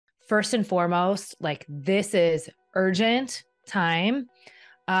first and foremost, like this is urgent time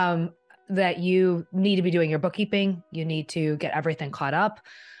that you need to be doing your bookkeeping. You need to get everything caught up.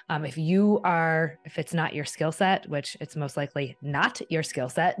 If it's not your skill set, which it's most likely not your skill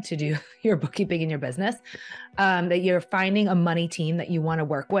set to do your bookkeeping in your business, that you're finding a money team that you want to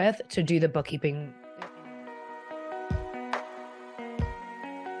work with to do the bookkeeping.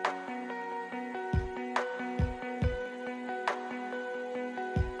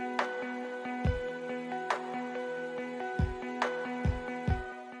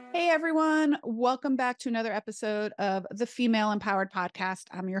 Hey everyone, welcome back to another episode of the Female Empowered Podcast.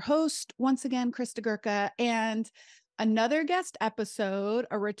 I'm your host, once again, Krista Gurka, and another guest episode,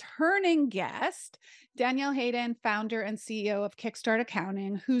 a returning guest, Danielle Hayden, founder and CEO of KickStart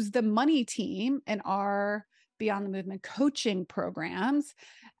Accounting, who's the money team in our Beyond the Movement coaching programs.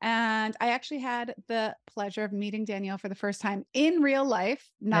 And I actually had the pleasure of meeting Danielle for the first time in real life,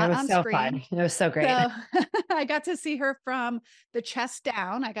 not on screen. Fun. It was so great. So I got to see her from the chest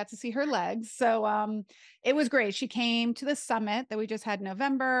down. I got to see her legs. So it was great. She came to the summit that we just had in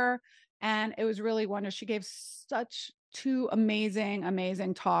November, and it was really wonderful. She gave such two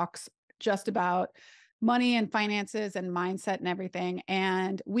amazing talks just about money and finances and mindset and everything.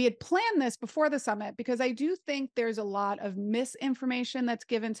 And we had planned this before the summit because I do think there's a lot of misinformation that's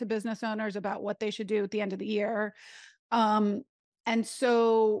given to business owners about what they should do at the end of the year. And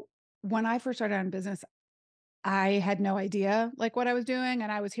so when I first started out in business, I had no idea like what I was doing.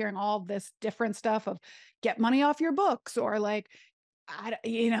 And I was hearing all this different stuff of get money off your books, or like,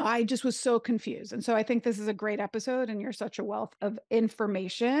 I just was so confused. And so I think this is a great episode, and you're such a wealth of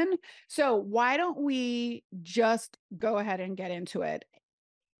information. So why don't we just go ahead and get into it?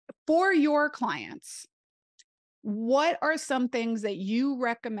 For your clients, what are some things that you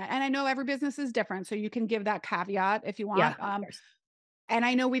recommend? And I know every business is different, so you can give that caveat if you want. Yeah, and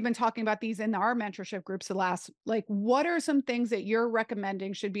I know we've been talking about these in our mentorship groups what are some things that you're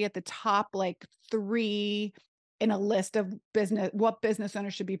recommending should be at the top, like 3 in a list of what business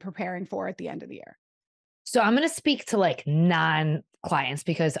owners should be preparing for at the end of the year? So I'm going to speak to like non-clients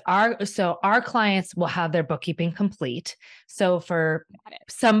because our clients will have their bookkeeping complete. So for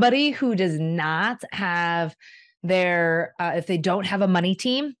somebody who does not have if they don't have a money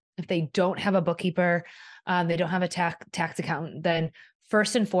team, if they don't have a bookkeeper, they don't have a tax accountant, then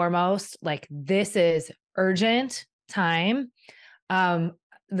first and foremost, like this is urgent time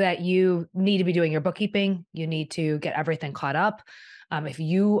that you need to be doing your bookkeeping. You need to get everything caught up. If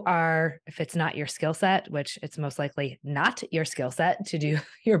it's not your skill set, which it's most likely not your skill set to do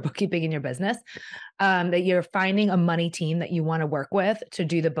your bookkeeping in your business, that you're finding a money team that you want to work with to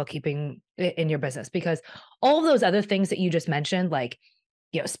do the bookkeeping in your business, because all of those other things that you just mentioned, like,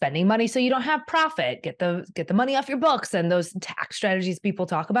 spending money so you don't have profit, get the money off your books, and those tax strategies people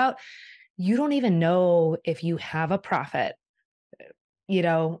talk about, you don't even know if you have a profit,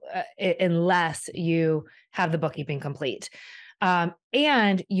 unless you have the bookkeeping complete.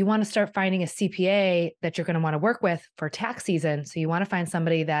 And you want to start finding a CPA that you're going to want to work with for tax season. So you want to find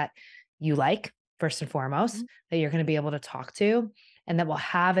somebody that you like, first and foremost, that you're going to be able to talk to, and that will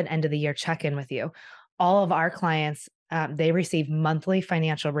have an end of the year check-in with you. All of our clients, they receive monthly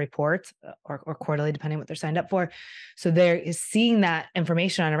financial reports or quarterly, depending on what they're signed up for. So they're seeing that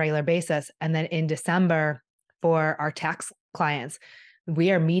information on a regular basis. And then in December, for our tax clients,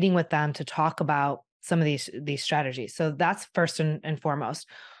 we are meeting with them to talk about some of these strategies. So that's first and foremost.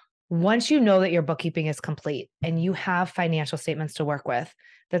 Once you know that your bookkeeping is complete and you have financial statements to work with,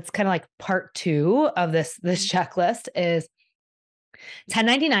 that's kind of like part 2 of this checklist is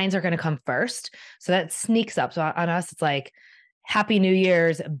 1099s are going to come first. So that sneaks up. So on us, it's like, Happy New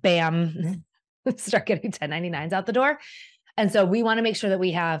Year's, bam, start getting 1099s out the door. And so we want to make sure that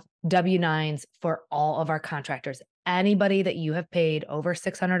we have W-9s for all of our contractors. Anybody that you have paid over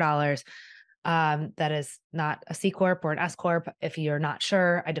 $600, that is not a C Corp or an S Corp. If you're not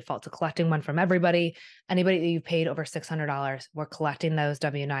sure, I default to collecting one from everybody. Anybody that you've paid over $600, we're collecting those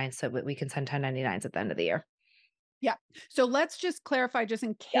W-9s so that we can send 1099s at the end of the year. Yeah. So let's just clarify, just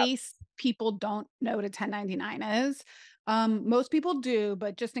in case people don't know what a 1099 is. Most people do,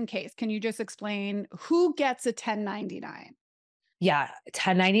 but just in case, can you just explain who gets a 1099? Yeah.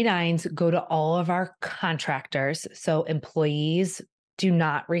 1099s go to all of our contractors. So employees do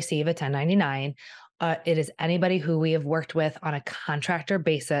not receive a 1099. It is anybody who we have worked with on a contractor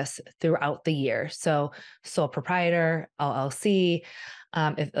basis throughout the year. So sole proprietor, LLC,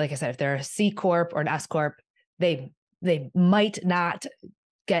 like I said, if they're a C Corp or an S Corp, they might not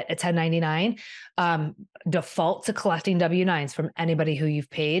get a 1099, default to collecting W-9s from anybody who you've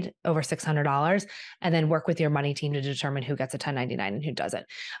paid over $600, and then work with your money team to determine who gets a 1099 and who doesn't.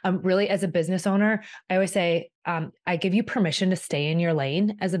 Really, as a business owner, I always say, I give you permission to stay in your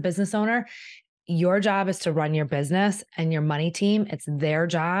lane as a business owner. Your job is to run your business, and your money team, it's their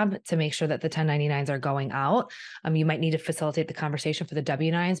job to make sure that the 1099s are going out. You might need to facilitate the conversation for the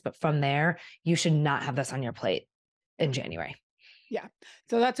W-9s, but from there, you should not have this on your plate in January. Yeah.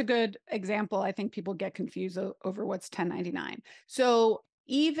 So that's a good example. I think people get confused over what's 1099. So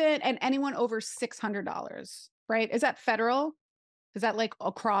and anyone over $600, right? Is that federal? Is that like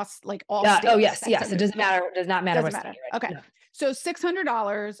across like all states? Oh, yes. It doesn't matter. It does not matter. Doesn't matter. Okay. No. So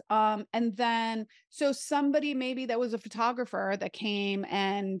 $600. And then, so somebody maybe that was a photographer that came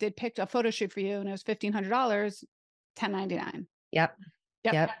and picked a photo shoot for you, and it was $1,500, 1099. Yep.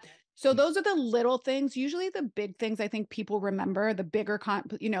 So those are the little things. Usually the big things, I think people remember, the bigger,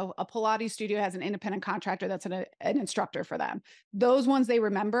 a Pilates studio has an independent contractor that's an instructor for them. Those ones they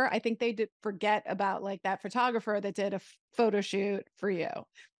remember. I think they did forget about like that photographer that did a photo shoot for you.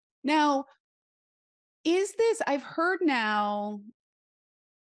 Now, I've heard now,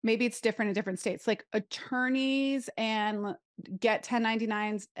 maybe it's different in different states, like attorneys and get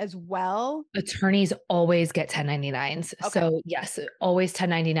 1099s as well. Attorneys always get 1099s. Okay. So yes, always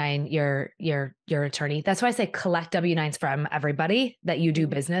 1099 your attorney. That's why I say collect W-9s from everybody that you do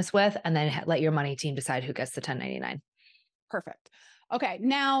business with, and then let your money team decide who gets the 1099. Perfect. Okay.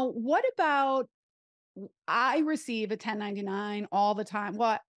 Now, what about, I receive a 1099 all the time.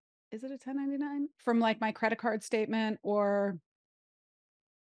 What is it, a 1099 from like my credit card statement or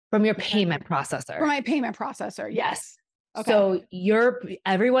from your payment processor? From my payment processor. Yes. Okay. So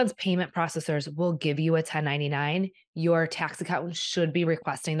everyone's payment processors will give you a 1099. Your tax accountant should be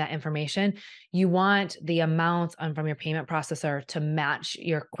requesting that information. You want the amount from your payment processor to match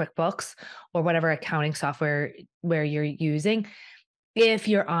your QuickBooks or whatever accounting software where you're using if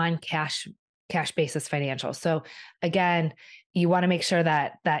you're on cash basis financials. So again, you want to make sure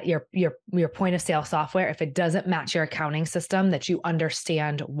that your point of sale software, if it doesn't match your accounting system, that you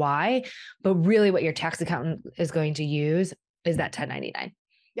understand why. But really what your tax accountant is going to use is that 1099.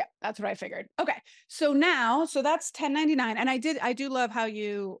 Yeah, that's what I figured. Okay. So that's 1099. And I do love how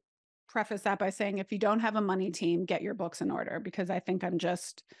you preface that by saying, if you don't have a money team, get your books in order, because I think I'm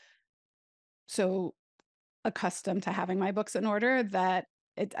just so accustomed to having my books in order that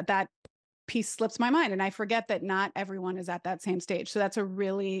that piece slips my mind, and I forget that not everyone is at that same stage. So that's a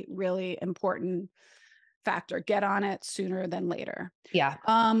really, really important factor. Get on it sooner than later. Yeah.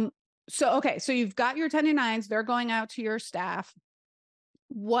 So you've got your 1099s, they're going out to your staff.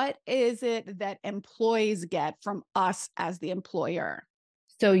 What is it that employees get from us as the employer?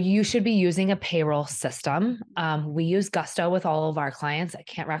 So you should be using a payroll system. We use Gusto with all of our clients. I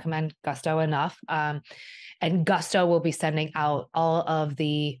can't recommend Gusto enough. And Gusto will be sending out all of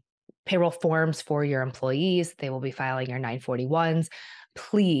the payroll forms for your employees. They will be filing your 941s.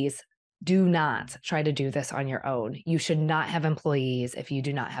 Please do not try to do this on your own. You should not have employees if you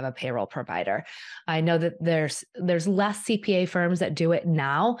do not have a payroll provider. I know that there's less CPA firms that do it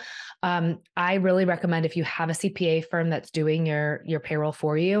now. I really recommend, if you have a CPA firm that's doing your payroll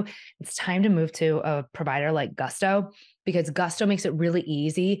for you, it's time to move to a provider like Gusto, because Gusto makes it really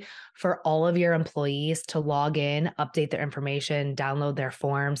easy for all of your employees to log in, update their information, download their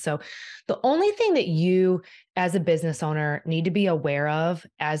forms. So the only thing that you as a business owner need to be aware of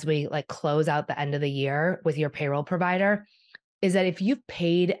as we close out the end of the year with your payroll provider is that if you've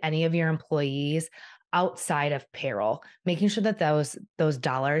paid any of your employees outside of payroll, making sure that those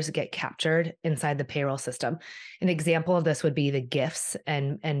dollars get captured inside the payroll system. An example of this would be the gifts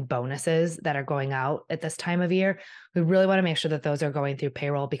and bonuses that are going out at this time of year. We really want to make sure that those are going through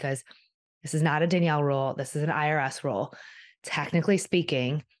payroll, because this is not a Danielle rule. This is an IRS rule. Technically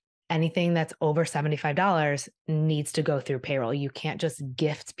speaking, anything that's over $75 needs to go through payroll. You can't just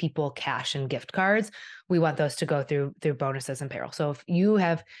gift people cash and gift cards. We want those to go through bonuses and payroll. So if you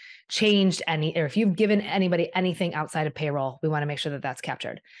have changed or if you've given anybody anything outside of payroll, we want to make sure that that's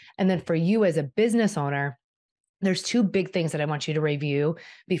captured. And then for you as a business owner, there's two big things that I want you to review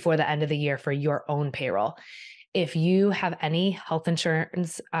before the end of the year for your own payroll. If you have any health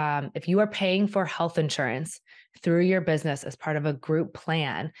insurance, if you are paying for health insurance through your business as part of a group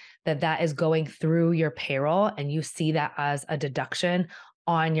plan, that is going through your payroll, and you see that as a deduction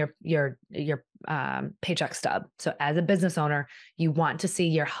on your paycheck stub. So as a business owner, you want to see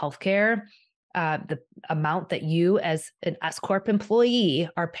your healthcare, the amount that you as an S Corp employee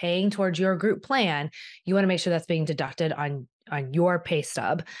are paying towards your group plan. You want to make sure that's being deducted on on your pay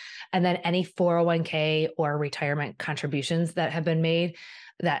stub. And then any 401k or retirement contributions that have been made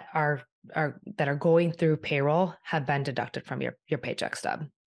that are going through payroll have been deducted from your paycheck stub.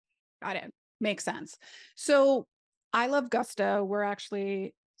 Got it. Makes sense. So I love Gusto. We're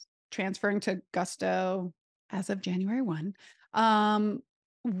actually transferring to Gusto as of January 1.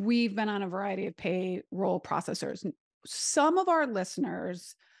 We've been on a variety of payroll processors. Some of our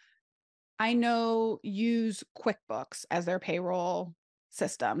listeners, I know, use QuickBooks as their payroll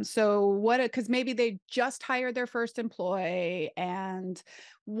system. So because maybe they just hired their first employee, and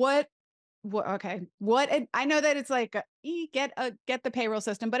I know that it's like get the payroll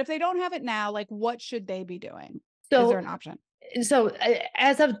system, but if they don't have it now, like what should they be doing? Is there an option? So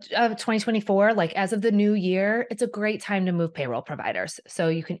as of 2024, like as of the new year, it's a great time to move payroll providers. So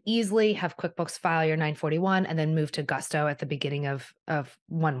you can easily have QuickBooks file your 941 and then move to Gusto at the beginning of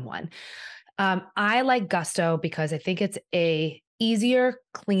 1/1. I like Gusto because I think it's a easier,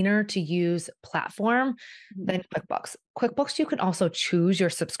 cleaner to use platform than QuickBooks. QuickBooks, you can also choose your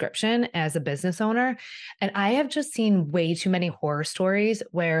subscription as a business owner. And I have just seen way too many horror stories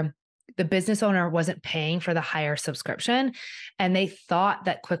where the business owner wasn't paying for the higher subscription and they thought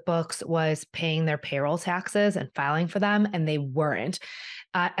that QuickBooks was paying their payroll taxes and filing for them, and they weren't.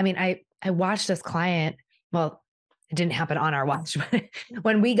 I watched this client, well, it didn't happen on our watch, but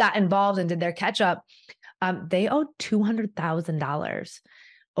when we got involved and did their catch up, they owed $200,000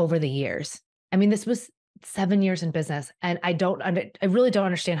 over the years. I mean, this was 7 years in business, and I really don't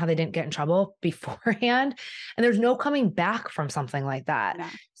understand how they didn't get in trouble beforehand. And there's no coming back from something like that. No.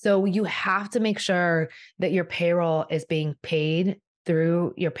 So you have to make sure that your payroll is being paid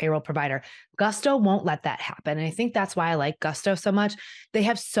through your payroll provider. Gusto won't let that happen. And I think that's why I like Gusto so much. They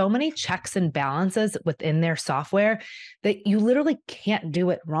have so many checks and balances within their software that you literally can't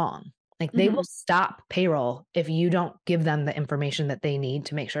do it wrong. Like they will stop payroll if you don't give them the information that they need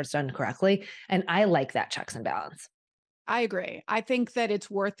to make sure it's done correctly. And I like that checks and balance. I agree. I think that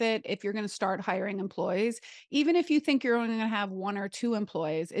it's worth it if you're going to start hiring employees. Even if you think you're only going to have 1 or 2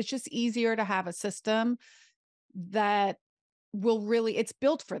 employees, it's just easier to have a system that will really, it's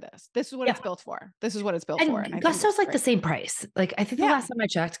built for this. This is what it's built for. This is what it's built for. And Gusto's like the same price. Like I think the last time I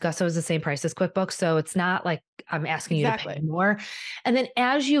checked, Gusto is the same price as QuickBooks. So it's not like I'm asking you to pay more. And then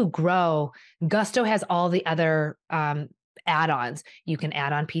as you grow, Gusto has all the other add-ons. You can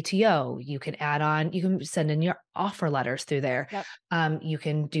add on PTO. You can send in your offer letters through there. You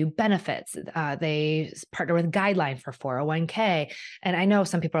can do benefits. They partner with Guideline for 401k. And I know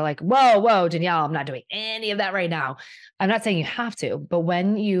some people are like, whoa, Danielle, I'm not doing any of that right now. I'm not saying you have to, but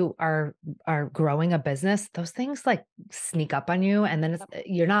when you are growing a business, those things like sneak up on you. And then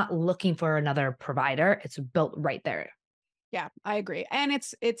you're not looking for another provider. It's built right there. Yeah, I agree. And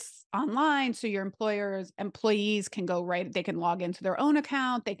it's online. So your employees can go right. They can log into their own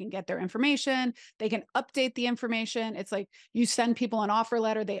account. They can get their information. They can update the information. It's like you send people an offer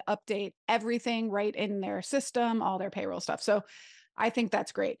letter. They update everything right in their system, all their payroll stuff. So I think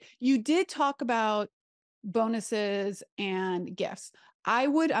that's great. You did talk about bonuses and gifts.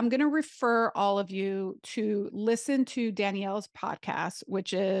 I'm going to refer all of you to listen to Danielle's podcast,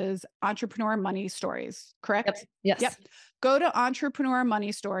 which is Entrepreneur Money Stories, correct? Yes. Yep. Go to Entrepreneur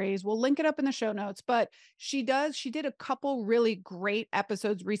Money Stories. We'll link it up in the show notes, but she did a couple really great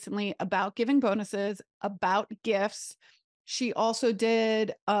episodes recently about giving bonuses, about gifts. She also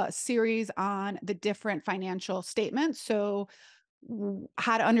did a series on the different financial statements. So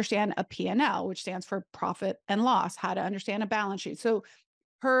how to understand a P&L, which stands for profit and loss, how to understand a balance sheet. So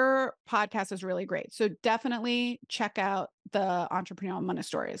her podcast is really great. So definitely check out the Entrepreneurial Money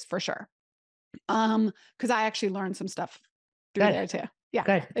Stories for sure. Because I actually learned some stuff through there too. Yeah,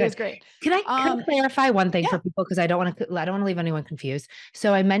 good. It was great. Can I clarify one thing for people, because I don't want to leave anyone confused.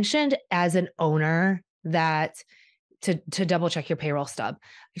 So I mentioned as an owner that to double check your payroll stub.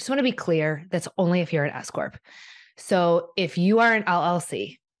 I just want to be clear. That's only if you're an S corp. So if you are an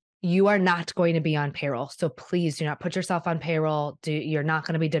LLC, you are not going to be on payroll. So please do not put yourself on payroll. You're not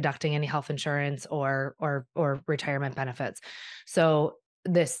going to be deducting any health insurance or retirement benefits. So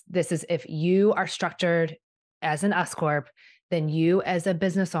this is if you are structured as an S corp, then you as a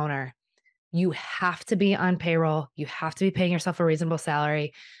business owner, you have to be on payroll. You have to be paying yourself a reasonable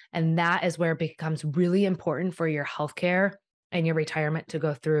salary. And that is where it becomes really important for your healthcare and your retirement to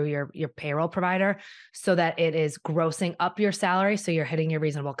go through your payroll provider so that it is grossing up your salary. So you're hitting your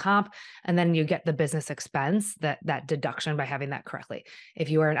reasonable comp, and then you get the business expense, that deduction by having that correctly. If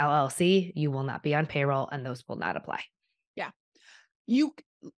you are an LLC, you will not be on payroll and those will not apply. Yeah.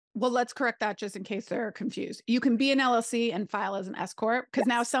 Well, let's correct that just in case they're confused. You can be an LLC and file as an S corp, because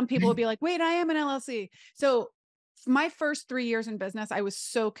now some people will be like, wait, I am an LLC. So my first 3 years in business, I was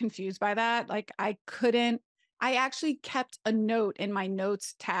so confused by that. Like I actually kept a note in my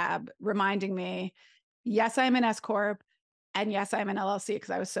notes tab reminding me, yes, I'm an S Corp and yes, I'm an LLC, because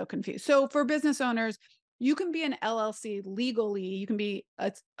I was so confused. So for business owners, you can be an LLC legally. You can be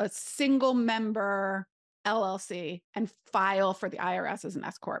a single member LLC and file for the IRS as an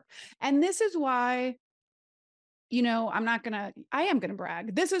S Corp. And this is why, I am gonna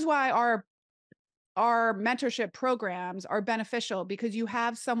brag. This is why our mentorship programs are beneficial, because you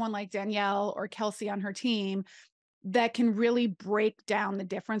have someone like Danielle or Kelsey on her team that can really break down the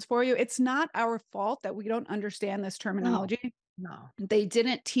difference for you. It's not our fault that we don't understand this terminology. No, They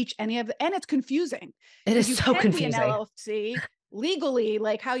didn't teach any of it, and it's confusing it because is you so can be an confusing. LLC legally,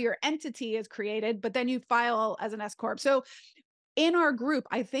 like how your entity is created, but then you file as an S Corp. So in our group,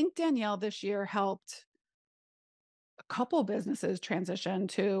 I think Danielle this year helped a couple businesses transition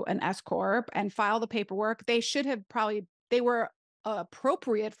to an S Corp and file the paperwork. They were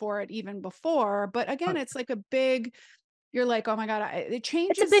appropriate for it even before. But again, it's like you're like, oh my God, it It's a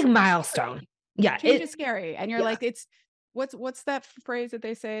changes. big milestone. Yeah, Change is scary. And you're yeah. like, what's that phrase that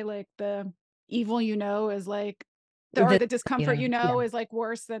they say? Like the evil, is like, or the discomfort, Yeah. is like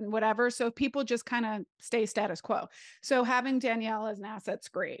worse than whatever. So people just kind of stay status quo. So having Danielle as an asset's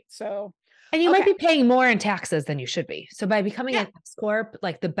great. So, And you might okay. be paying more in taxes than you should be. So by becoming Yeah. an S corp,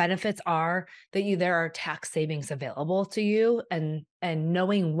 like the benefits are that there are tax savings available to you, and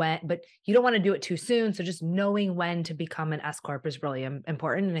knowing when, but you don't want to do it too soon. So just knowing when to become an S corp is really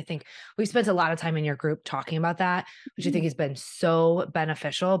important. And I think we spent a lot of time in your group talking about that, which I think has been so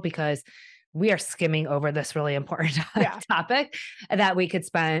beneficial, because we are skimming over this really important topic that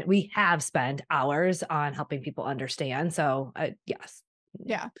we have spent hours on helping people understand. So yes.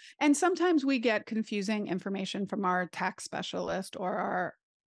 Yeah. And sometimes we get confusing information from our tax specialist or our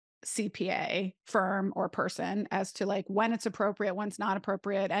CPA firm or person as to like when it's appropriate, when it's not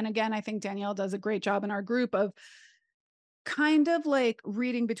appropriate. And again, I think Danielle does a great job in our group of kind of like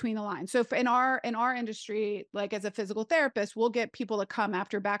reading between the lines. So in our industry, like as a physical therapist, we'll get people to come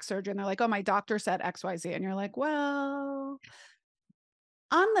after back surgery and they're like, oh, my doctor said XYZ. And you're like, well,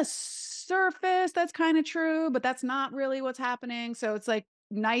 on the surface, that's kind of true, but that's not really what's happening. So it's like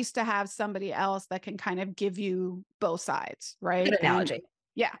nice to have somebody else that can kind of give you both sides, right? Good analogy.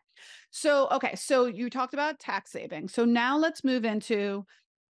 Yeah. So, okay. So you talked about tax saving. So now let's move into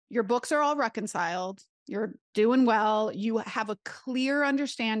your books are all reconciled. You're doing well. You have a clear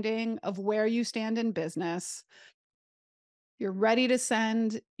understanding of where you stand in business. You're ready to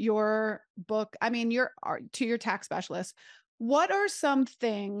send your book. To your tax specialist. What are some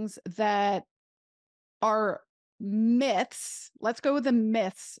things that are myths? Let's go with the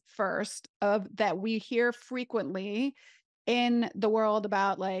myths first of that we hear frequently in the world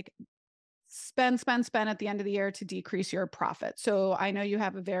about like spend at the end of the year to decrease your profit. So I know you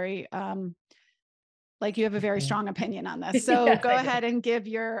have a very strong opinion on this. So Yes, go ahead and give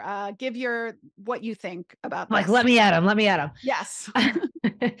your what you think about this. Like, let me at him. Yes.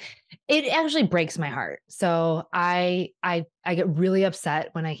 It actually breaks my heart. So I get really upset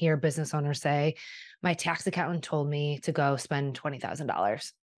when I hear business owners say, my tax accountant told me to go spend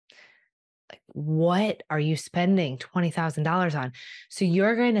 $20,000. Like, what are you spending $20,000 on? So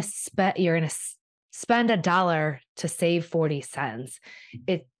you're going to spend $1 to save 40 cents.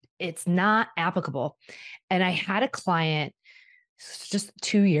 It's not applicable. And I had a client just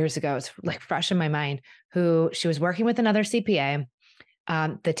 2 years ago, it's like fresh in my mind, who she was working with another CPA.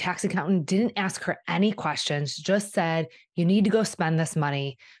 The tax accountant didn't ask her any questions, just said, you need to go spend this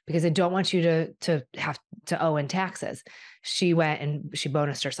money because I don't want you to have to owe in taxes. She went and she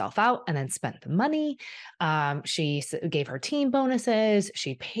bonused herself out and then spent the money. She gave her team bonuses.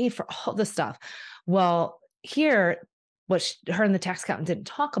 She paid for all the stuff. Well, here, what her and the tax accountant didn't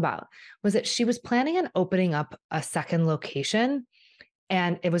talk about was that she was planning on opening up a second location,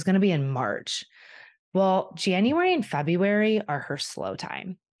 and it was going to be in March. Well, January and February are her slow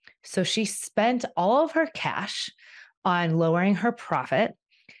time. So she spent all of her cash on lowering her profit.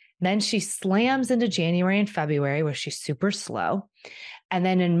 Then she slams into January and February where she's super slow. And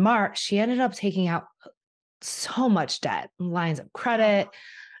then in March, she ended up taking out so much debt, lines of credit,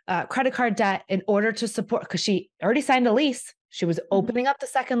 credit card debt, in order to support, because she already signed a lease. She was opening up the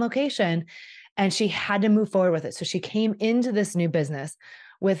second location and she had to move forward with it. So she came into this new business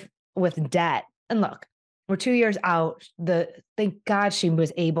with debt. And look, we're 2 years out. Thank God she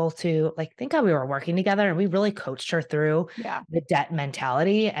was able to, thank God we were working together and we really coached her through the debt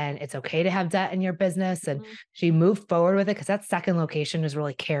mentality. And it's okay to have debt in your business. And she moved forward with it because that second location is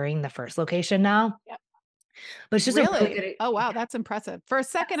really carrying the first location now. Yep. But it's just a really Really? good, Oh, wow. yeah, That's impressive. For a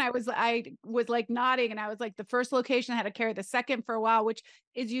second, I was like nodding and I was like, the first location had to carry the second for a while, which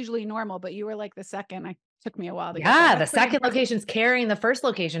is usually normal, but you were like the second. I took me a while to get there. yeah, the That's pretty second impressive. location's carrying the first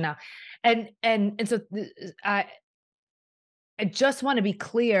location now. And so I just want to be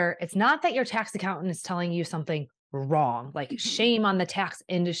clear. It's not that your tax accountant is telling you something wrong, like Mhm. shame on the tax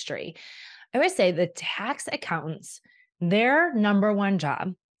industry. I would say the tax accountants, their number one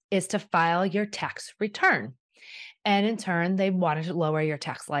job is to file your tax return. And in turn, they wanted to lower your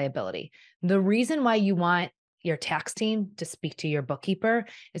tax liability. The reason why you want your tax team to speak to your bookkeeper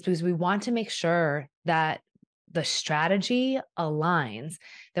is because we want to make sure that the strategy aligns,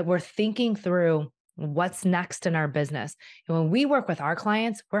 that we're thinking through what's next in our business. And when we work with our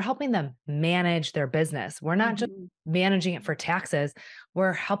clients, we're helping them manage their business. We're not just Mhm. managing it for taxes,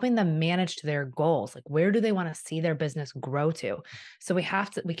 we're helping them manage to their goals. Like, where do they want to see their business grow to? So we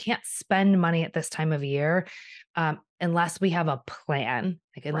can't spend money at this time of year unless we have a plan,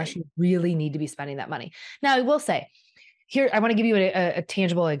 like unless Right. you really need to be spending that money. Now, I will say, here, I want to give you a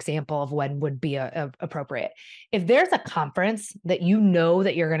tangible example of when would be appropriate. If there's a conference that you know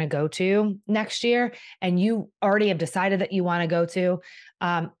that you're going to go to next year, and you already have decided that you want to go to,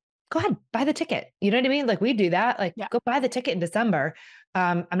 go ahead, buy the ticket. You know what I mean? Like, we do that. Like, Yeah. go buy the ticket in December.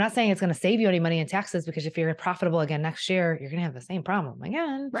 I'm not saying it's going to save you any money in taxes, because if you're profitable again next year, you're going to have the same problem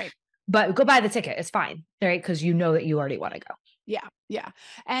again. Right. But go buy the ticket. It's fine, right? Because you know that you already want to go. Yeah. Yeah.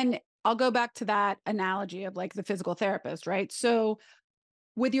 And I'll go back to that analogy of like the physical therapist, right? So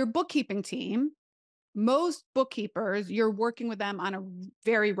with your bookkeeping team, most bookkeepers, you're working with them on a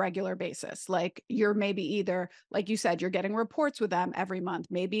very regular basis. Like you're maybe either, like you said, you're getting reports with them every month,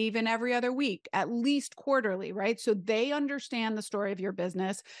 maybe even every other week, at least quarterly, right? So they understand the story of your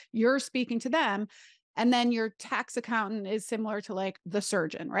business. You're speaking to them. And then your tax accountant is similar to like the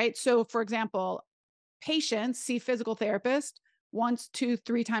surgeon, right? So, for example, patients see physical therapist once, two,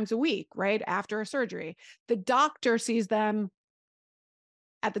 three times a week, right? After a surgery. The doctor sees them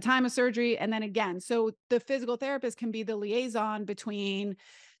at the time of surgery and then again. So the physical therapist can be the liaison between,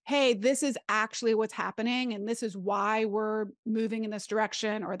 hey, this is actually what's happening and this is why we're moving in this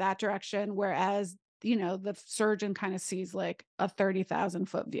direction or that direction. Whereas, the surgeon kind of sees like a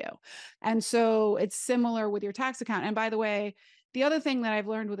 30,000-foot view. And so it's similar with your tax account. And by the way, the other thing that I've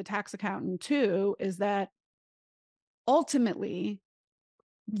learned with a tax accountant too is that ultimately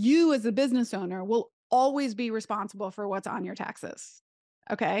you as a business owner will always be responsible for what's on your taxes.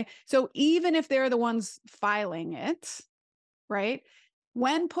 Okay. So even if they're the ones filing it, right?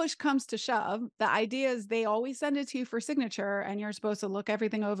 When push comes to shove, the idea is they always send it to you for signature and you're supposed to look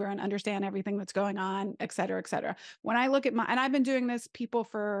everything over and understand everything that's going on, et cetera, et cetera. When I look at and I've been doing this people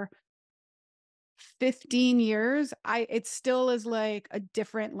for 15 years, it still is like a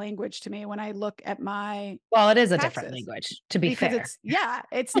different language to me when I look at my Well, it is a different taxes language, to be because fair.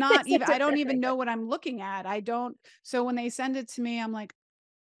 it's not It's a even, I don't different even know language. what I'm looking at. I don't. So when they send it to me, I'm like,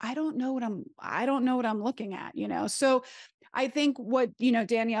 I don't know what I'm looking at, So I think what,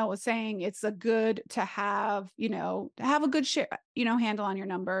 Danielle was saying, it's a good to have, to have a good share, handle on your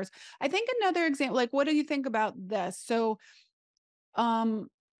numbers. I think another example, like, what do you think about this? So, um,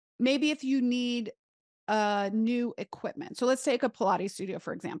 maybe if you need new equipment. So let's take a Pilates studio,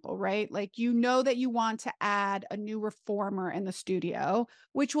 for example, right? Like, that you want to add a new reformer in the studio,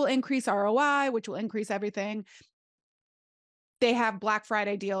 which will increase ROI, which will increase everything. They have Black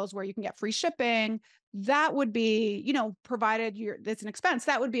Friday deals where you can get free shipping. That would be, provided it's an expense,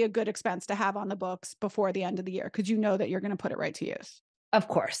 that would be a good expense to have on the books before the end of the year because you know that you're going to put it right to use. Of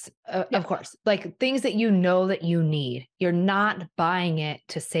course, Yeah. of course. Like, things that you know that you need. You're not buying it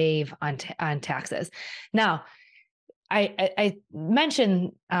to save on taxes. Now, I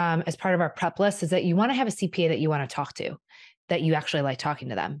mentioned, as part of our prep list, is that you want to have a CPA that you want to talk to, that you actually like talking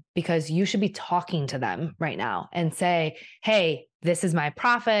to them, because you should be talking to them right now and say, hey, this is my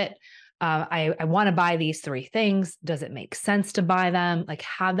profit. I want to buy these three things. Does it make sense to buy them? Like,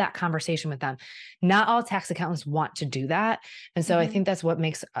 have that conversation with them. Not all tax accountants want to do that. And so I Mhm. think that's what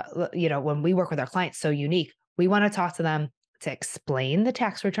makes, when we work with our clients, so unique. We want to talk to them to explain the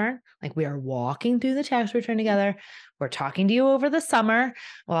tax return. Like, we are walking through the tax return together. We're talking to you over the summer.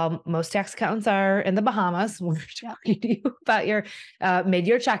 Well, most tax accountants are in the Bahamas. We're Yeah. talking to you about your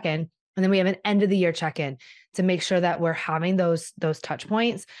mid-year check-in. And then we have an end of the year check-in to make sure that we're having those touch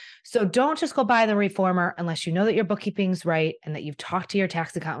points. So don't just go buy the reformer unless you know that your bookkeeping's right and that you've talked to your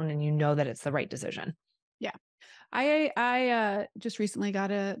tax accountant and you know that it's the right decision. Yeah. I just recently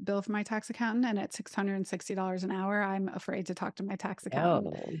got a bill from my tax accountant and it's $660 an hour. I'm afraid to talk to my tax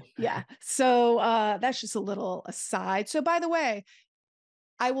accountant. Oh, Yeah. So that's just a little aside. So by the way,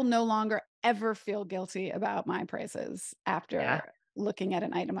 I will no longer ever feel guilty about my prices Yeah. after looking at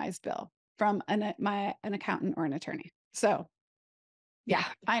an itemized bill from an accountant or an attorney. So yeah,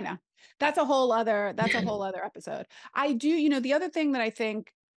 Yeah. I know. That's a whole other episode. I do, the other thing that I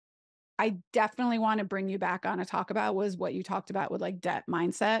think I definitely want to bring you back on to talk about was what you talked about with like debt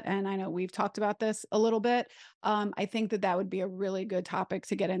mindset. And I know we've talked about this a little bit. I think that that would be a really good topic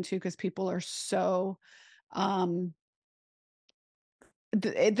to get into because people are so, um,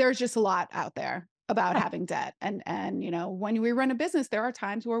 there's just a lot out there about Yeah. having debt. And, when we run a business, there are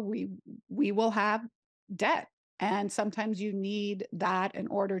times where we will have debt. And sometimes you need that in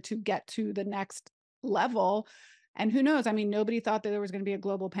order to get to the next level. And who knows? I mean, nobody thought that there was going to be a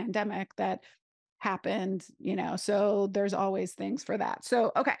global pandemic that happened, so there's always things for that.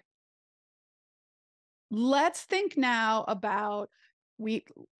 So, okay, let's think now about we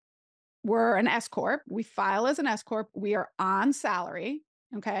we're an S corp. We file as an S corp. We are on salary.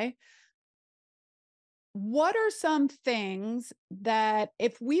 Okay. What are some things that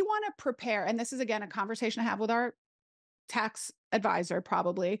if we want to prepare, and this is again a conversation I have with our tax advisor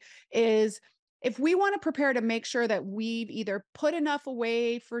probably, is if we want to prepare to make sure that we've either put enough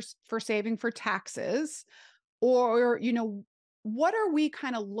away for saving for taxes, or what are we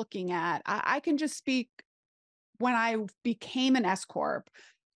kind of looking at? I can just speak when I became an S corp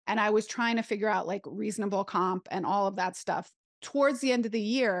and I was trying to figure out like reasonable comp and all of that stuff. Towards the end of the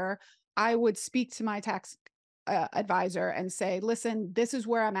year, I would speak to my tax advisor and say, listen, this is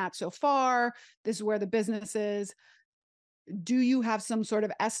where I'm at so far. This is where the business is. Do you have some sort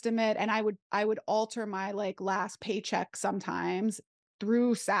of estimate? And I would alter my like last paycheck sometimes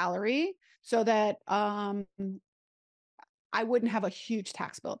through salary so that I wouldn't have a huge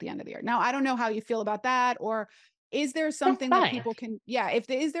tax bill at the end of the year. Now, I don't know how you feel about that, or is there That's something that fine. people can, yeah,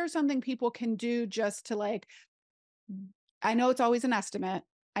 is there something people can do just to like, I know it's always an estimate.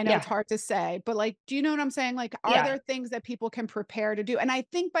 I know it's Yeah. hard to say, but like, do you know what I'm saying? Like, are Yeah. there things that people can prepare to do? And I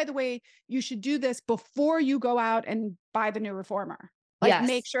think, by the way, you should do this before you go out and buy the new reformer. Like,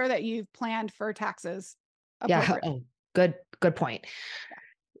 make Yes. sure that you've planned for taxes Yeah. appropriately. Oh, good point.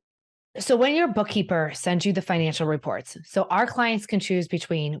 So when your bookkeeper sends you the financial reports, so our clients can choose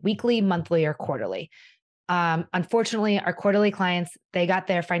between weekly, monthly, or quarterly. Unfortunately, our quarterly clients, they got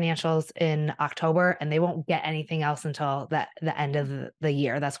their financials in October and they won't get anything else until the end of the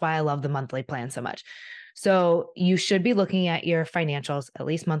year. That's why I love the monthly plan so much. So you should be looking at your financials at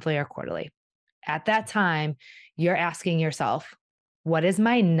least monthly or quarterly. At that time, you're asking yourself, what is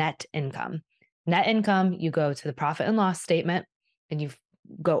my net income? Net income, you go to the profit and loss statement and you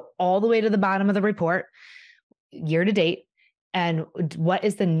go all the way to the bottom of the report, year to date, and what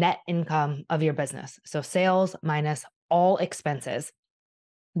is the net income of your business? So sales minus all expenses.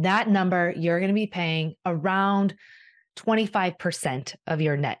 That number, you're going to be paying around 25% of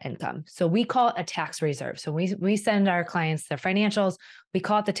your net income. So we call it a tax reserve. So we send our clients their financials, we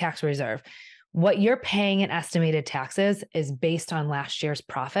call it the tax reserve. What you're paying in estimated taxes is based on last year's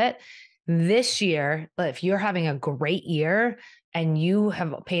profit. This year, if you're having a great year and you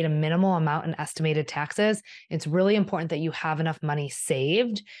have paid a minimal amount in estimated taxes, it's really important that you have enough money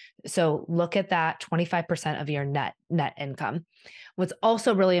saved. So look at that 25% of your net income. What's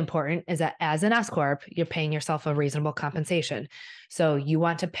also really important is that as an S corp, you're paying yourself a reasonable compensation. So you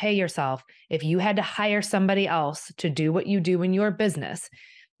want to pay yourself, if you had to hire somebody else to do what you do in your business,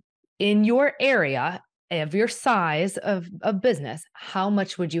 in your area of your size of business, how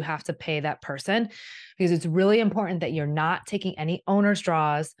much would you have to pay that person? Because it's really important that you're not taking any owner's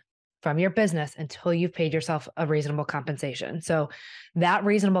draws from your business until you've paid yourself a reasonable compensation. So that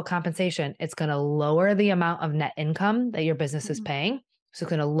reasonable compensation, it's going to lower the amount of net income that your business is Mhm. paying. So it's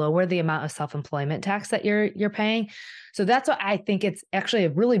going to lower the amount of self-employment tax that you're paying. So that's what I think it's actually a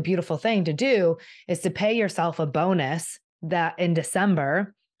really beautiful thing to do, is to pay yourself a bonus that in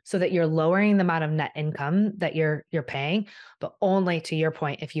December, so that you're lowering the amount of net income that you're paying, but only, to your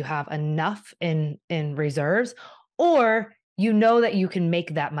point, if you have enough in reserves, or you know that you can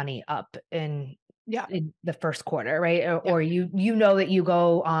make that money up in Yeah. the first quarter, right? Or, Yeah. you know that you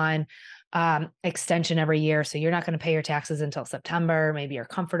go on extension every year, so you're not going to pay your taxes until September. Maybe you're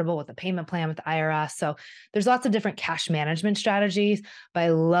comfortable with the payment plan with the IRS. So there's lots of different cash management strategies, but I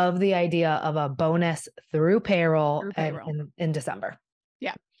love the idea of a bonus through payroll Through and payroll. in December.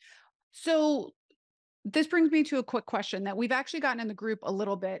 Yeah. So this brings me to a quick question that we've actually gotten in the group a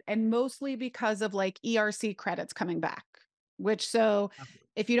little bit, and mostly because of like ERC credits coming back, which, so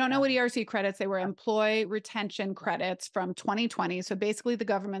if you don't know what ERC credits, they were employee retention credits from 2020. So basically the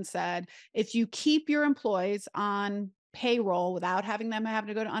government said, if you keep your employees on payroll without having them having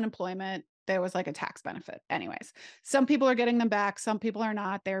to go to unemployment, there was like a tax benefit. Anyways, some people are getting them back. Some people are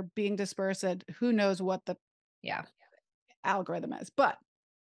not. They're being dispersed. Who knows what the Yeah. algorithm is, but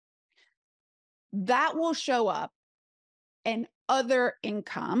that will show up in other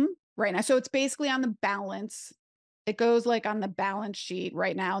income right now. So it's basically on the balance. It goes like on the balance sheet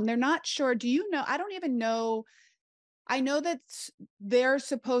right now. And they're not sure. Do you know? I don't even know. I know that they're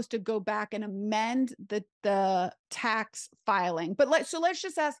supposed to go back and amend the tax filing. But let's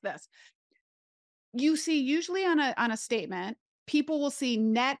just ask this. You see usually on a statement, people will see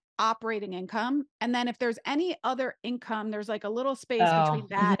net operating income, and then if there's any other income, there's like a little space between Oh, mhm.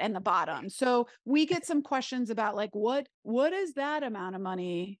 that and the bottom. So we get some questions about like what does that amount of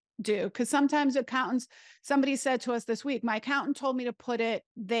money do? Because sometimes accountants, somebody said to us this week, my accountant told me to put it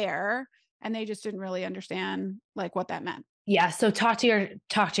there, and they just didn't really understand like what that meant. Yeah. So talk to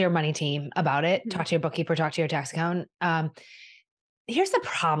your money team about it. Mhm. Talk to your bookkeeper, talk to your tax accountant. Here's the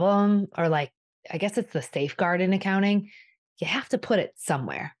problem, or like, I guess it's the safeguard in accounting. You have to put it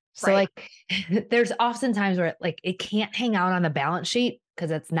somewhere. So Right. like there's often times where like it can't hang out on the balance sheet because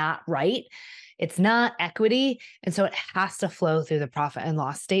it's not right. It's not equity. And so it has to flow through the profit and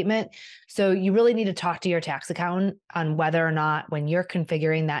loss statement. So you really need to talk to your tax accountant on whether or not when you're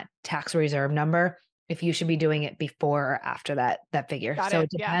configuring that tax reserve number, if you should be doing it before or after that figure. Got So it.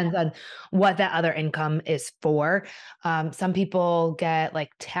 it Yeah. depends on what that other income is for. Some people get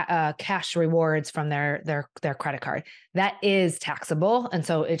like cash rewards from their credit card. That is taxable, and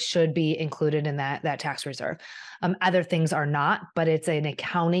so it should be included in that tax reserve. Other things are not, but it's an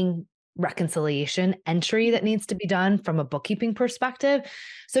accounting reconciliation entry that needs to be done from a bookkeeping perspective.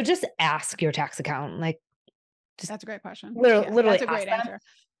 So just ask your tax accountant, like just That's a great question. Yeah, literally that's a ask great them. answer.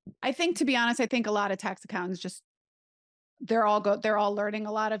 I think, to be honest, I think a lot of tax accountants just they're all learning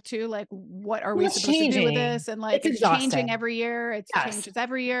a lot of too, like, what are Well, we it's supposed to do with changing. this? And like, It's it's changing exhausting. every year. It's Yes. changes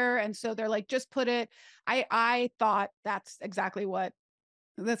every year. And so they're like, just put it. I thought that's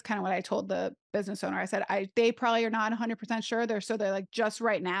kind of what I told the business owner. I said, they probably are not 100% sure. They're like, just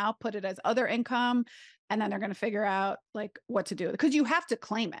right now, put it as other income. And then they're going to figure out like what to do because you have to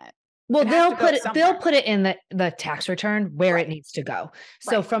claim it. Well, It has to go they'll somewhere. put it in the tax return where it Right. needs to go.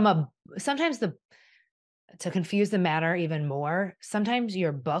 So Right. from a sometimes the to confuse the matter even more, sometimes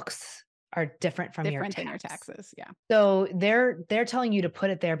your books are different from your Different than your tax. taxes. Yeah. So they're telling you to put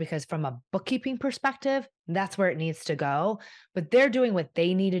it there because from a bookkeeping perspective, that's where it needs to go, but they're doing what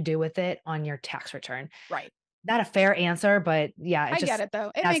they need to do with it on your tax return. Right. Not a fair answer, but yeah, it I get just it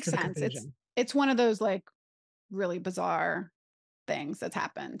though. It adds makes to the sense. confusion. It's one of those like really bizarre things that's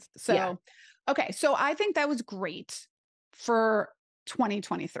happened. Yeah. So, okay. So I think that was great for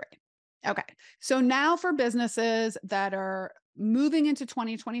 2023. Okay. So now for businesses that are moving into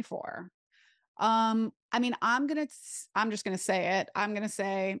 2024. I mean, I'm just gonna say it. I'm gonna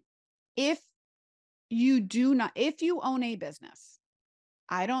say if if you own a business,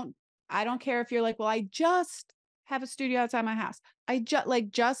 I don't I don't care if you're like, well, I just have a studio outside my house.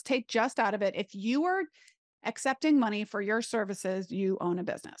 Just take just out of it. If you are accepting money for your services, you own a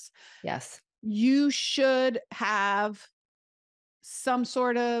business. Yes. You should have some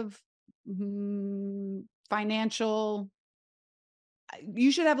sort of financial,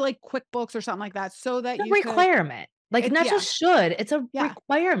 you should have like QuickBooks or something like that so that It's a you could, requirement. Like, not yeah, just should, it's a yeah,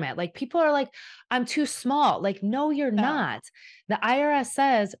 requirement. Like, people are like, "I'm too small." Like, no, you're no, not. The IRS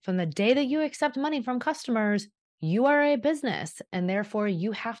says from the day that you accept money from customers, you are a business, and therefore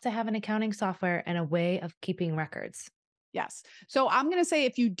you have to have an accounting software and a way of keeping records. yes. So I'm going to say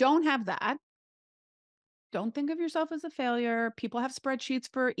if you don't have that, don't think of yourself as a failure. People have spreadsheets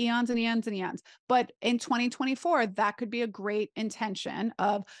for eons and eons and eons. But in 2024, that could be a great intention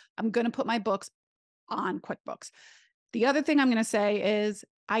of I'm going to put my books on QuickBooks. The other thing I'm going to say is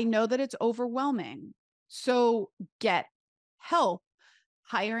I know that it's overwhelming. So get help.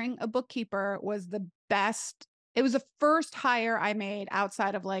 Hiring a bookkeeper was the best. It was the first hire I made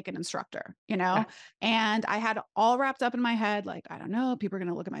outside of like an instructor, Yeah. and I had all wrapped up in my head. Like, I don't know, people are going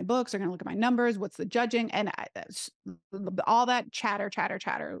to look at my books. They're going to look at my numbers. What's the judging? And all that chatter,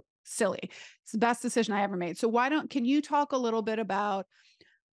 silly. It's the best decision I ever made. So can you talk a little bit about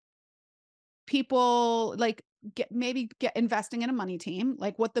people like get investing in a money team,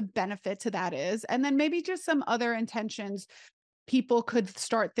 like what the benefit to that is, and then maybe just some other intentions people could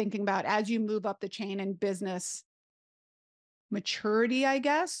start thinking about as you move up the chain in business maturity, I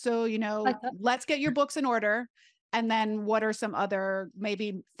guess. So, Like that. let's get your books in order. And then what are some other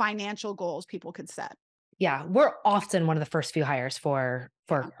maybe financial goals people could set? Yeah, we're often one of the first few hires Yeah.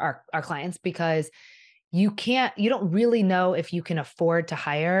 for our clients because you don't really know if you can afford to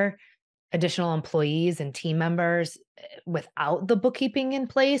hire additional employees and team members without the bookkeeping in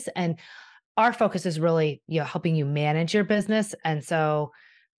place. And our focus is really, helping you manage your business. And so,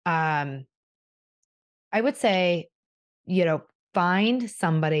 um, I would say, you know, find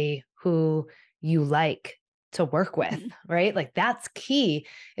somebody who you like to work with, Mhm. right? Like that's key,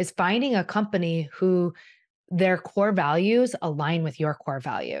 is finding a company who their core values align with your core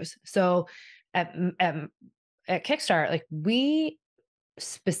values. So at, at Kickstart, like we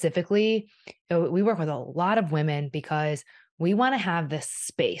specifically, we work with a lot of women because we want to have this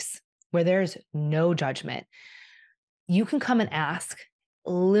space where there's no judgment. You can come and ask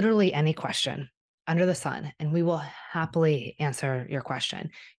literally any question under the sun, and we will happily answer your question.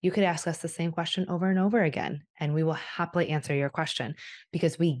 You could ask us the same question over and over again, and we will happily answer your question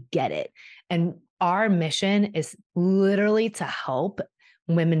because we get it. And our mission is literally to help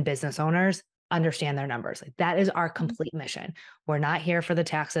women business owners understand their numbers. Like that is our Mhm. complete mission. We're not here for the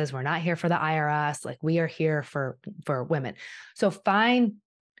taxes. We're not here for the IRS. Like we are here for women. So find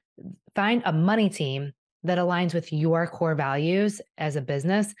a money team that aligns with your core values as a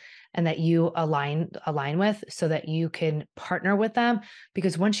business and that you align with, so that you can partner with them.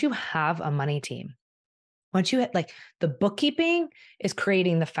 Because once you have a money team, once you like, the bookkeeping is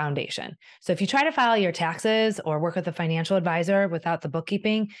creating the foundation. So if you try to file your taxes or work with a financial advisor without the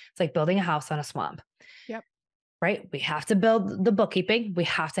bookkeeping, it's like building a house on a swamp. Yep. Right? We have to build the bookkeeping. We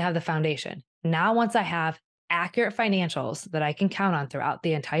have to have the foundation. Now, once I have accurate financials that I can count on throughout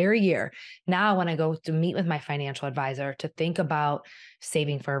the entire year, now when I go to meet with my financial advisor to think about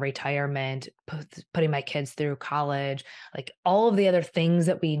saving for retirement, putting my kids through college, like all of the other things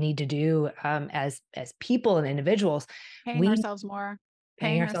that we need to do as people and individuals, Paying we ourselves more,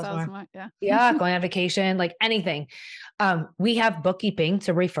 paying paying ourselves ourselves more. more. Yeah. Yeah, going on vacation, like anything. We have bookkeeping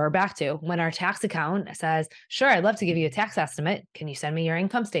to refer back to. When our tax accountant says, sure, I'd love to give you a tax estimate. Can you send me your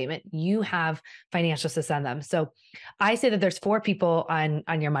income statement? You have financials to send them. So I say that there's four people on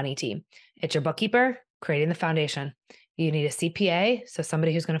your money team. It's your bookkeeper, creating the foundation. You need a CPA, so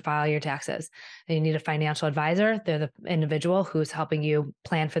somebody who's going to file your taxes. And you need a financial advisor. They're the individual who's helping you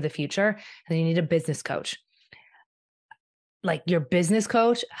plan for the future. And then you need a business coach. Like your business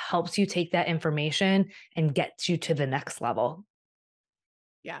coach helps you take that information and gets you to the next level.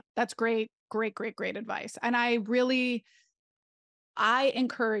 Yeah, that's great, great, great, great advice. And I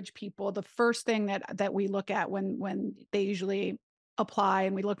encourage people, the first thing that we look at when they usually apply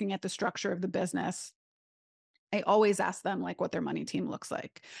and we're looking at the structure of the business, I always ask them like what their money team looks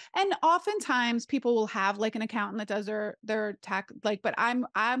like. And oftentimes people will have like an accountant that does their tax, like, but I'm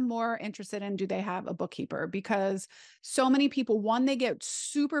more interested in, do they have a bookkeeper? Because so many people, one, they get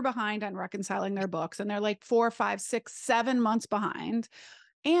super behind on reconciling their books and they're like 4, 5, 6, 7 months behind.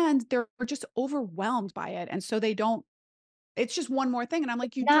 And they're just overwhelmed by it. And so they don't, it's just one more thing. And I'm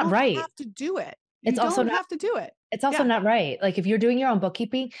like, you Not don't right. have to do it. It's You also don't not have to do it. It's also Yeah. not right. Like if you're doing your own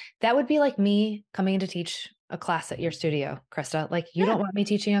bookkeeping, that would be like me coming in to teach a class at your studio, Krista. Like you don't Yeah. want me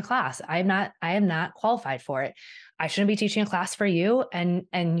teaching a class. I am not qualified for it. I shouldn't be teaching a class for you. And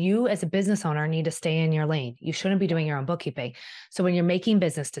you as a business owner need to stay in your lane. You shouldn't be doing your own bookkeeping. So when you're making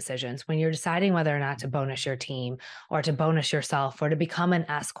business decisions, when you're deciding whether or not to bonus your team or to bonus yourself or to become an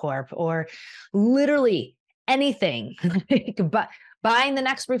S Corp or literally anything, but buying the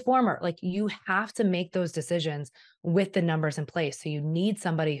next reformer, like you have to make those decisions with the numbers in place. So you need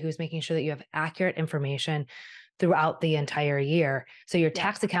somebody who's making sure that you have accurate information throughout the entire year. So your Yeah.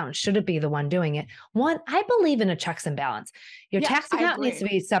 tax accountant shouldn't be the one doing it. One, I believe in a checks and balance. Your Yeah. tax I accountant needs agree.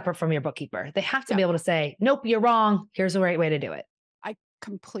 to be separate from your bookkeeper. They have to Yeah. be able to say, nope, you're wrong. Here's the right way to do it. I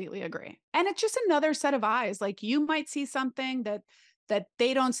completely agree. And it's just another set of eyes. Like you might see something that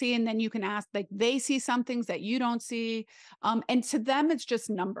they don't see, and then you can ask, like they see some things that you don't see. And to them, it's just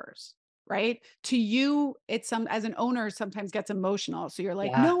numbers, right? To you, it's some, as an owner, sometimes gets emotional. So you're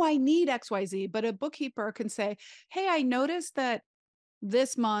like, Yeah. no, I need XYZ. But a bookkeeper can say, hey, I noticed that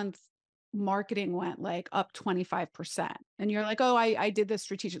this month marketing went like up 25%. And you're like, oh, I did this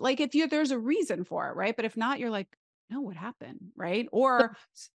strategic. Like if you there's a reason for it, right? But if not, you're like, no, what happened? Right. So Or can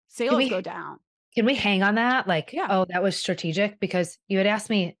sales go we down. can we hang on that? Like, Yeah. oh, that was strategic because you had asked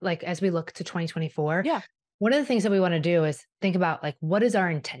me, like, as we look to 2024, Yeah. one of the things that we want to do is think about like, what is our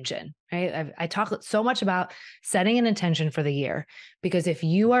intention, right? I talk so much about setting an intention for the year because if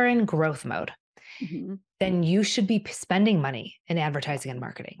you are in growth mode, Mhm. then you should be spending money in advertising and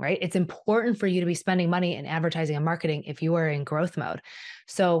marketing, right? It's important for you to be spending money in advertising and marketing if you are in growth mode.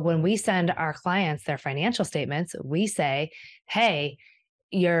 So when we send our clients their financial statements, we say, hey,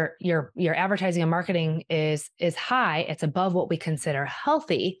 your advertising and marketing is high, it's above what we consider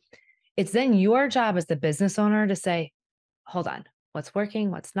healthy. It's then your job as the business owner to say, hold on, what's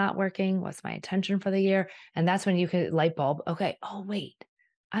working, what's not working, what's my intention for the year? And that's when you could light bulb, okay, oh wait,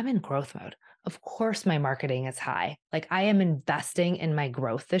 I'm in growth mode. Of course, my marketing is high. Like I am investing in my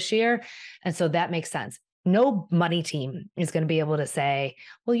growth this year. And so that makes sense. No money team is going to be able to say,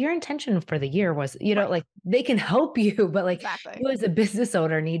 well, your intention for the year was, Right. like they can help you, but like Exactly. you as a business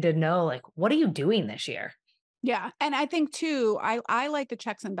owner need to know, like, what are you doing this year? Yeah. And I think too, I like the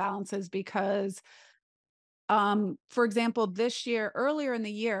checks and balances because for example, this year, earlier in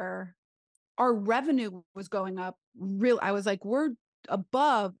the year, our revenue was going up real. I was like, we're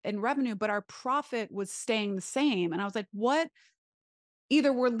above in revenue, but our profit was staying the same. And I was like, what?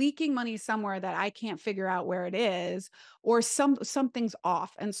 Either we're leaking money somewhere that I can't figure out where it is, or something's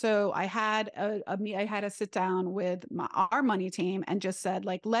off. And so I had I had a sit down with our money team and just said,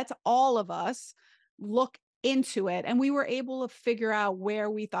 like, let's all of us look into it. And we were able to figure out where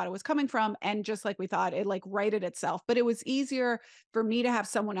we thought it was coming from. And just like we thought, it like righted itself. But it was easier for me to have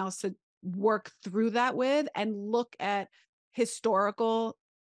someone else to work through that with and look at historical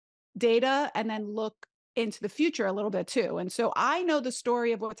data and then look into the future a little bit too. And so I know the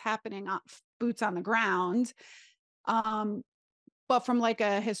story of what's happening on boots on the ground. Um, but from like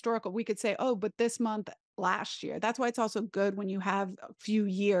a historical, we could say, oh, but this month last year. That's why it's also good when you have a few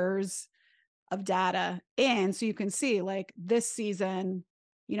years of data in so you can see like this season,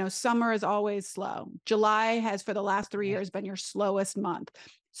 summer is always slow. July has for the last 3 years been your slowest month.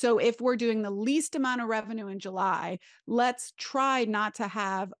 So if we're doing the least amount of revenue in July, let's try not to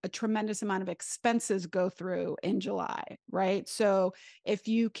have a tremendous amount of expenses go through in July, right? So if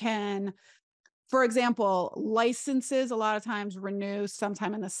you can, for example, licenses a lot of times renew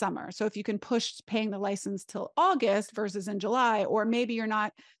sometime in the summer. So if you can push paying the license till August versus in July, or maybe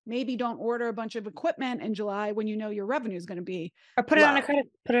don't order a bunch of equipment in July when you know your revenue is going to be Or low. put it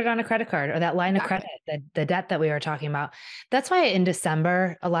on a credit card or that line of Exactly. credit, the debt that we were talking about. That's why in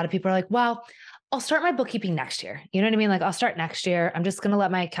December, a lot of people are like, well, I'll start my bookkeeping next year. You know what I mean? Like I'll start next year. I'm just going to let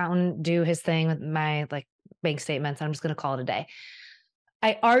my accountant do his thing with my like bank statements. I'm just going to call it a day.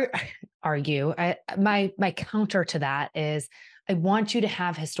 I argue. My counter to that is I want you to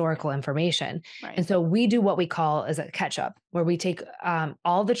have historical information. Right. And so we do what we call as a catch up, where we take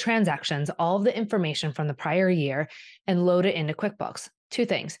all the transactions, all of the information from the prior year and load it into QuickBooks. Two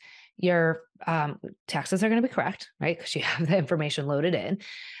things. Your taxes are going to be correct, right? Because you have the information loaded in.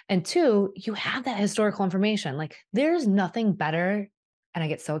 And two, you have that historical information. Like there's nothing better. And I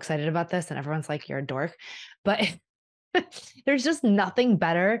get so excited about this, and everyone's like, you're a dork. But there's just nothing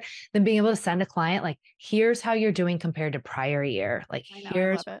better than being able to send a client, like, here's how you're doing compared to prior year. Like, I know. I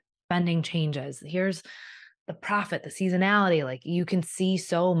here's love it. spending changes. Here's the profit, the seasonality. Like, you can see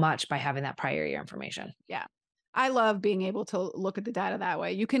so much by having that prior year information. Yeah. I love being able to look at the data that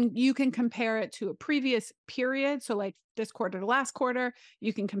way. You can compare it to a previous period. So like this quarter to last quarter,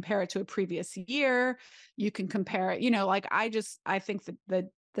 you can compare it to a previous year. You can compare it, like I think that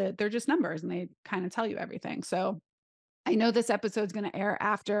they're just numbers and they kind of tell you everything. So I know this episode is going to air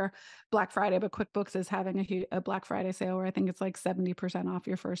after Black Friday, but QuickBooks is having a Black Friday sale where I think it's like 70% off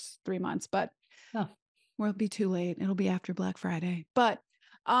your first 3 months, but Oh, it'll be too late. It'll be after Black Friday, but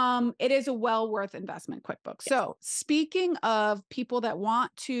it is a well worth investment, QuickBooks. yes. So speaking of people that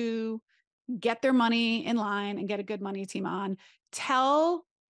want to get their money in line and get a good money team on, tell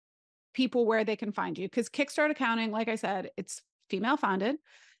people where they can find you. Because KickStart Accounting, like I said, it's female founded.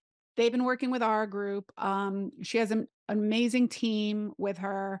 They've been working with our group. She has an amazing team with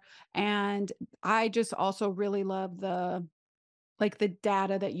her. And I just also really love the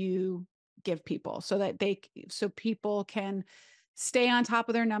data that you give people so people can stay on top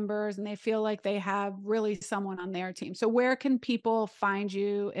of their numbers and they feel like they have really someone on their team. So where can people find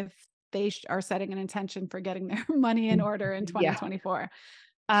you if they are setting an intention for getting their money in order in Yeah. 2024?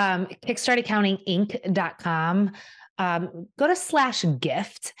 KickStartAccountingInc.com. Go to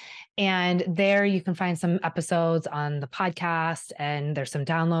 /gift, and there you can find some episodes on the podcast, and there's some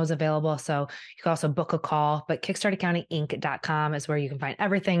downloads available. So you can also book a call, but KickStartAccountingInc.com is where you can find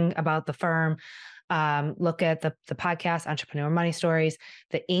everything about the firm. Look at the podcast, Entrepreneur Money Stories.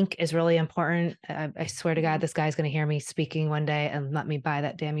 The ink is really important. I swear to God, this guy's going to hear me speaking one day and let me buy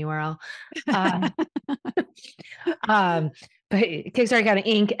that damn URL. Um, but Kickstart Accounting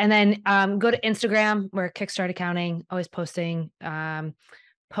Inc. And then go to Instagram. We're Kickstart Accounting, always posting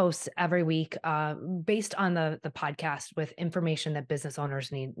posts every week based on the podcast with information that business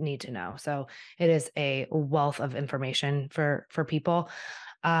owners need to know. So it is a wealth of information for people.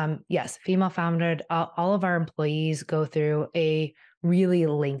 Yes, female founded. All of our employees go through a really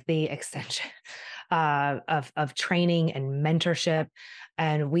lengthy extension of training and mentorship.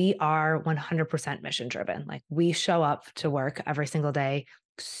 And we are 100% mission driven. Like we show up to work every single day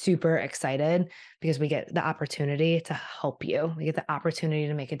super excited because we get the opportunity to help you. We get the opportunity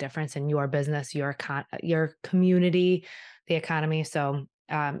to make a difference in your business, your community, the economy. So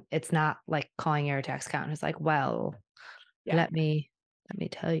it's not like calling your tax accountant. It's like, well, Yeah. let me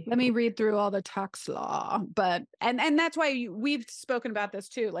tell you. Let me read through all the tax law, but and that's why we've spoken about this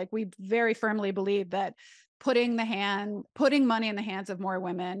too. Like we very firmly believe that putting money in the hands of more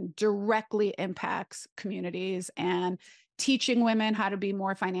women directly impacts communities, and teaching women how to be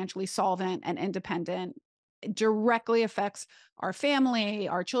more financially solvent and independent directly affects our family,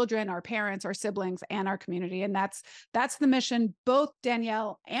 our children, our parents, our siblings, and our community. And that's the mission both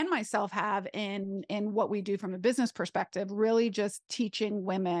Danielle and myself have in what we do from a business perspective, really just teaching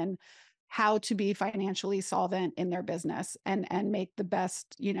women how to be financially solvent in their business and make the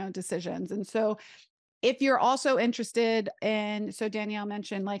best, decisions. And so if you're also interested in, so Danielle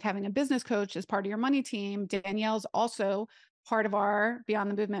mentioned like having a business coach as part of your money team, Danielle's also part of our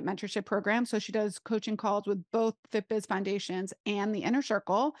Beyond the Movement mentorship program. So she does coaching calls with both FitBiz Foundations and the Inner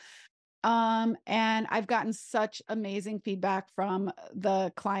Circle. And I've gotten such amazing feedback from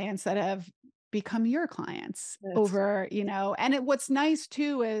the clients that have become your clients over, and what's nice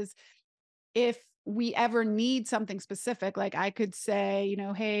too is if we ever need something specific, like I could say,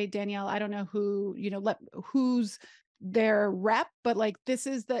 hey, Danielle, I don't know who, who's their rep, but like, this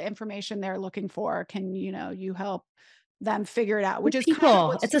is the information they're looking for. Can, you help them figure it out, which is kind of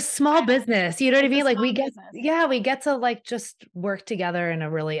People, it's a small business. You know what I it's a mean? Like small business. we get to like just work together in a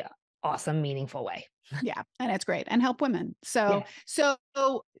really awesome, meaningful way. Yeah. And it's great and help women. Yeah. So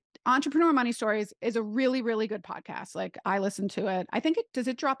Entrepreneur Money Stories is a really, really good podcast. Like I listen to it. I think does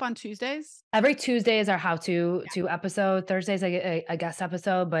it drop on Tuesdays? Every Tuesday is our how-to episode. Thursday's a guest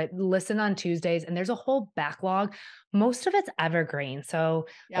episode, but listen on Tuesdays, and there's a whole backlog. Most of it's evergreen. So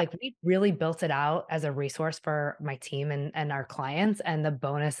like we really built it out as a resource for my team and our clients. And the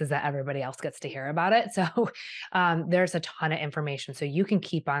bonus is that everybody else gets to hear about it. So there's a ton of information. So you can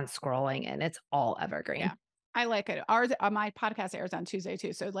keep on scrolling and it's all evergreen. Yeah. I like it. My podcast airs on Tuesday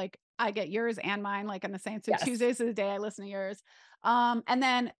too. So like I get yours and mine like on the same. So Yes. Tuesdays is the day I listen to yours. And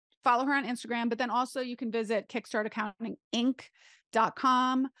then follow her on Instagram, but then also you can visit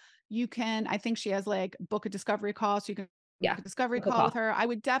kickstartaccountinginc.com. I think she has like book a discovery call. So you can book a discovery call with her. I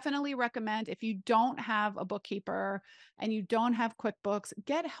would definitely recommend if you don't have a bookkeeper and you don't have QuickBooks,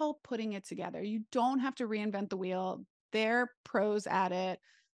 get help putting it together. You don't have to reinvent the wheel. They're pros at it.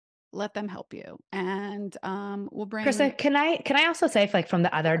 Let them help you. And we'll bring Krista, can I also say like from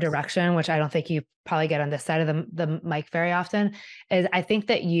the other direction, which I don't think you probably get on this side of the mic very often, is I think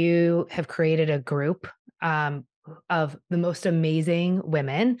that you have created a group of the most amazing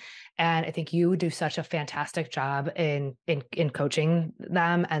women. And I think you do such a fantastic job in coaching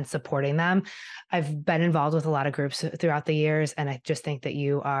them and supporting them. I've been involved with a lot of groups throughout the years, and I just think that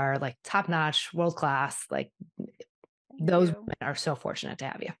you are like top notch, world class. Like those women are so fortunate to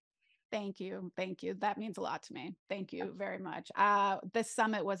have you. Thank you. Thank you. That means a lot to me. Thank you very much. This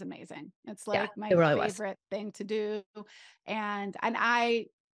summit was amazing. It's like my favorite thing to do. And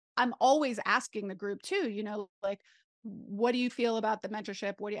I'm always asking the group too, like, what do you feel about the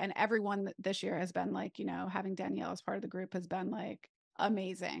mentorship? And everyone this year has been like, having Danielle as part of the group has been like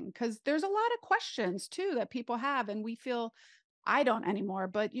amazing because there's a lot of questions too that people have. And we feel I don't anymore.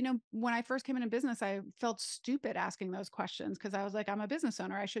 But, when I first came into business, I felt stupid asking those questions because I was like, I'm a business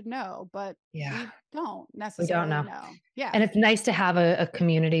owner. I should know, but we don't necessarily know. Yeah. And it's nice to have a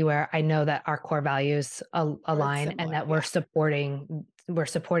community where I know that our core values align and that we're supporting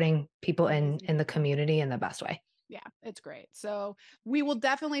people in the community in the best way. Yeah, it's great. So we will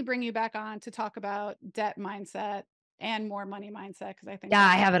definitely bring you back on to talk about debt mindset and more money mindset because I think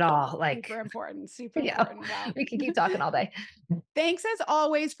I have it all. Like super important. Wow. We can keep talking all day. Thanks as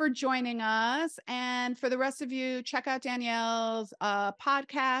always for joining us. And for the rest of you, check out Danielle's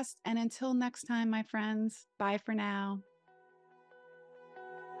podcast. And until next time, my friends, bye for now.